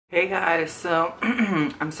Hey guys, so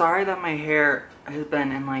I'm sorry that my hair has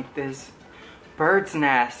been in like this bird's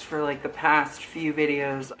nest for like the past few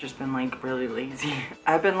videos. I've just been like really lazy.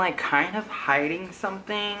 I've been like kind of hiding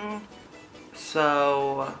something,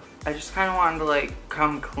 so I just kind of wanted to like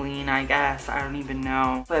come clean, I guess. I don't even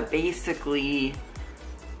know. But basically,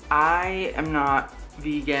 I am not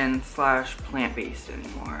vegan slash plant-based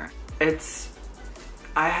anymore.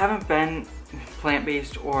 I haven't been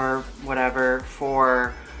plant-based or whatever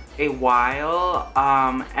for a while,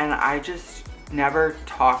 and I just never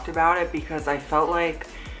talked about it because I felt like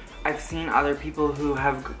I've seen other people who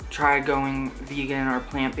have tried going vegan or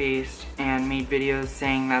plant-based and made videos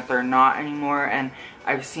saying that they're not anymore, and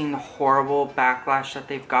I've seen the horrible backlash that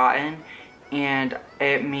they've gotten, and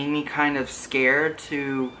it made me kind of scared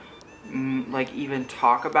to like even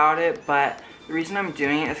talk about it. But the reason I'm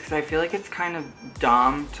doing it is because I feel like it's kind of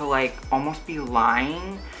dumb to like almost be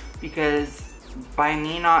lying, because by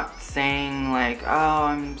me not saying like,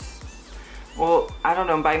 oh, I don't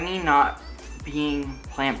know, by me not being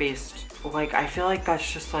plant-based, like, I feel like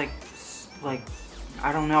that's just like,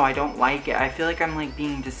 I don't know, I don't like it. I feel like I'm like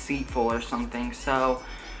being deceitful or something, so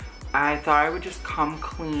I thought I would just come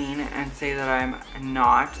clean and say that I'm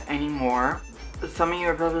not anymore. Some of you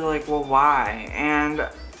are probably like, well, why? And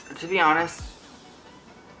to be honest,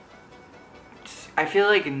 I feel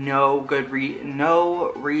like no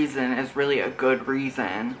reason is really a good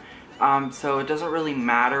reason, so it doesn't really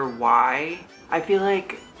matter why. I feel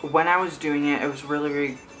like when I was doing it, it was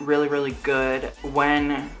really good.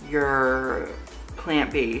 When you're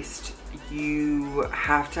plant-based, you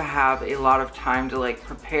have to have a lot of time to like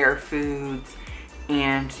prepare foods,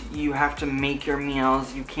 and you have to make your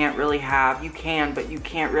meals. You can't really have, but you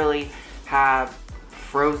can't really have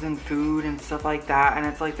frozen food and stuff like that. And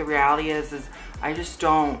it's like, the reality is I just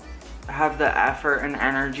don't have the effort and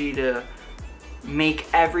energy to make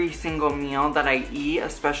every single meal that I eat,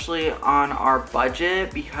 especially on our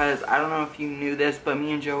budget, because I don't know if you knew this, but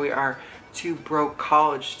me and Joey are two broke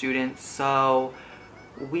college students, so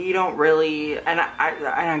we don't really, and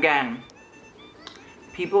again,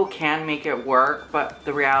 people can make it work, but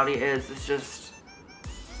the reality is it's just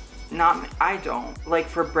not, I don't. Like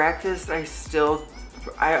for breakfast,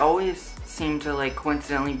 I always seem to like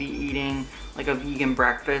coincidentally be eating like a vegan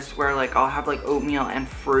breakfast where like I'll have like oatmeal and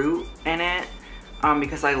fruit in it,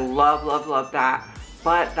 because I love that.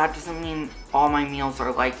 But that doesn't mean all my meals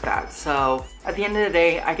are like that. So at the end of the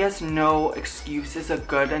day, I guess no excuse is a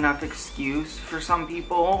good enough excuse for some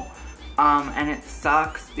people. And it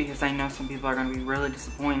sucks because I know some people are going to be really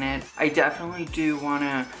disappointed. I definitely do want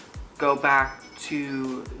to go back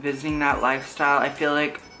to visiting that lifestyle. I feel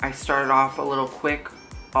like I started off a little quick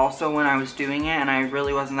also when I was doing it, and I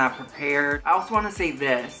really wasn't that prepared. I also want to say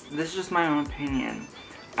this is just my own opinion.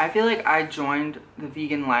 I feel like I joined the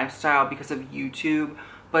vegan lifestyle because of YouTube,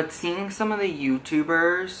 but seeing some of the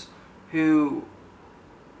YouTubers who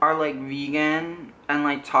are like vegan and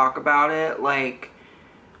like talk about it, like,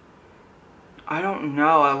 I don't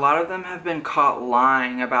know, a lot of them have been caught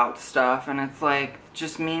lying about stuff, and it's like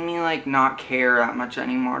just made me like not care that much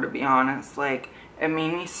anymore, to be honest. Like, it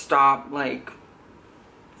made me stop like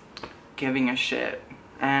giving a shit,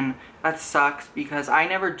 and that sucks because I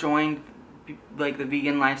never joined like the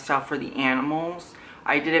vegan lifestyle for the animals.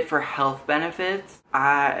 I did it for health benefits.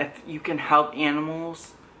 If you can help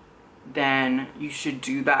animals, then you should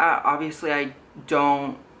do that. Obviously, I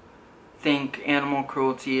don't think animal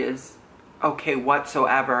cruelty is okay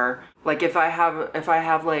whatsoever. Like if I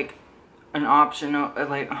have like an option,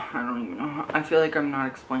 like, I don't even know, I feel like I'm not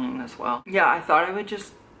explaining this well. Yeah, I thought I would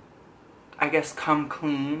just, I guess, come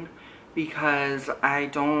clean, because I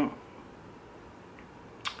don't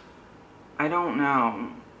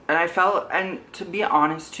know. And I felt, and to be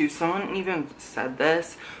honest too, someone even said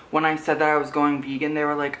this when I said that I was going vegan. They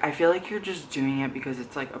were like, I feel like you're just doing it because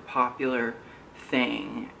it's like a popular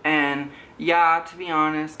thing. And yeah, to be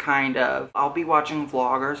honest, kind of. I'll be watching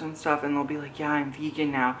vloggers and stuff, and they'll be like, yeah, I'm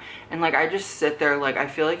vegan now. And like, I just sit there like, I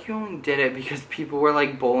feel like you only did it because people were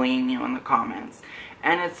like bullying you in the comments.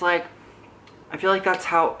 And it's like, I feel like that's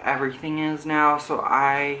how everything is now, so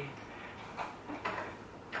I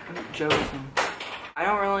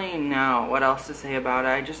don't really know what else to say about it.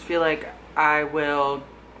 I just feel like I will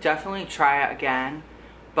definitely try it again,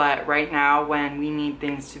 but right now, when we need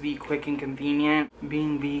things to be quick and convenient,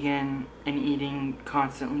 being vegan and eating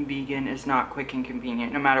constantly vegan is not quick and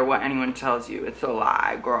convenient, no matter what anyone tells you. It's a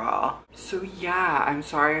lie, girl. So yeah, I'm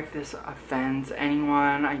sorry if this offends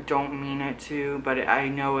anyone. I don't mean it to, but I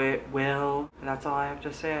know it will. That's all I have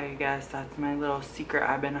to say, I guess. That's my little secret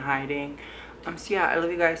I've been hiding. So yeah, I love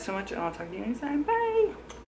you guys so much, and I'll talk to you next time. Bye!